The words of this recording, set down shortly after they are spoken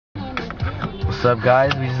What's up,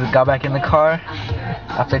 guys? We just got back in the car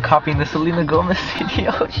after copying the Selena Gomez CD.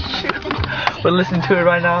 Oh shoot! We're listening to it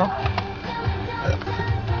right now.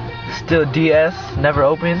 Still DS, never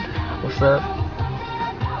opened. What's up?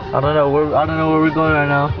 I don't know where we're going right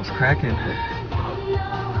now. What's cracking?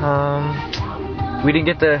 We didn't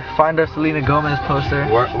get to find our Selena Gomez poster.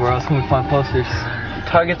 Where else can we find posters?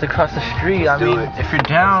 Target's across the street. Let's do it. If you're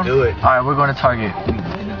down, let's do it. Alright, we're going to Target.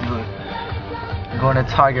 Going to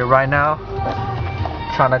Target right now,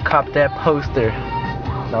 trying to cop that poster.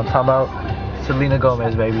 Now I'm talking about Selena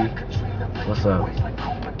Gomez, baby. What's up?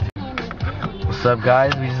 What's up,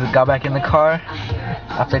 guys? We just got back in the car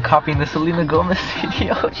after copying the Selena Gomez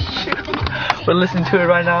CD. Oh shoot! We're listening to it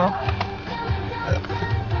right now.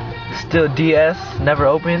 Still DS, never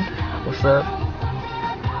opened. What's up?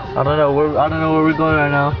 I don't know where we're going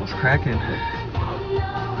right now. What's cracking?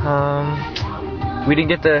 We didn't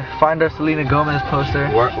get to find our Selena Gomez poster.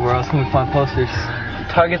 Where else can we find posters?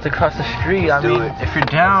 Target's across the street. Let's do it. If you're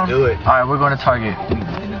down, let's do it. Alright, we're going to Target.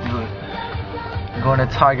 Going to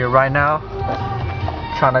Target right now,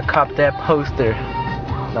 trying to cop that poster.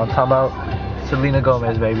 Now I'm talking about Selena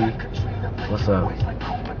Gomez, baby. What's up?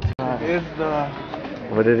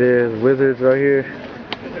 What it is, Wizards right here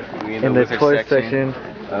in the toy section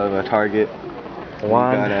of a Target.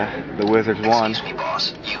 Wand. We got the Wizards wand. Excuse me,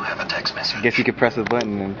 boss. You have a text message. I guess you could press a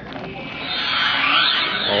button and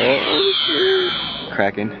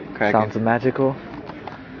cracking. Sounds magical.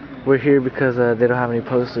 We're here because they don't have any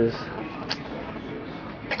posters.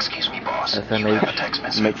 Excuse me, boss. That's you have a text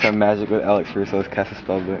message. make some magic with Alex Russo's cast a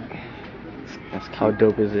spell book. That's cute. How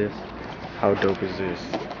dope is this? How dope is this?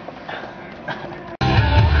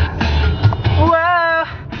 Whoa,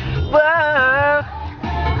 whoa.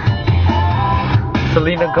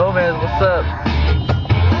 Selena Gomez, what's up?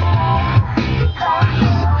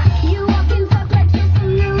 You walk and talk like it's a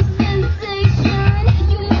new sensation.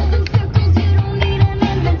 You move in circles, you don't need an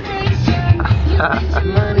invitation. You get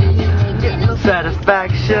your money, you ain't get no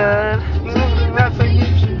Satisfaction. That's how you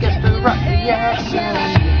should get the right reaction.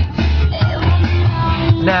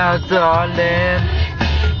 Now, darling.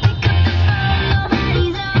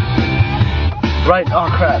 Right, oh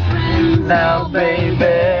crap. Now,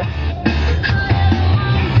 baby.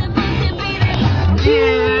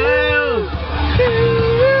 You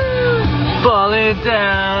falling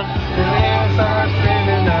down.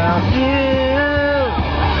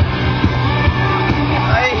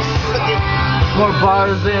 Nice. More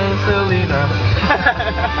bars than Selena.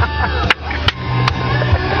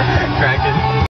 Cracking.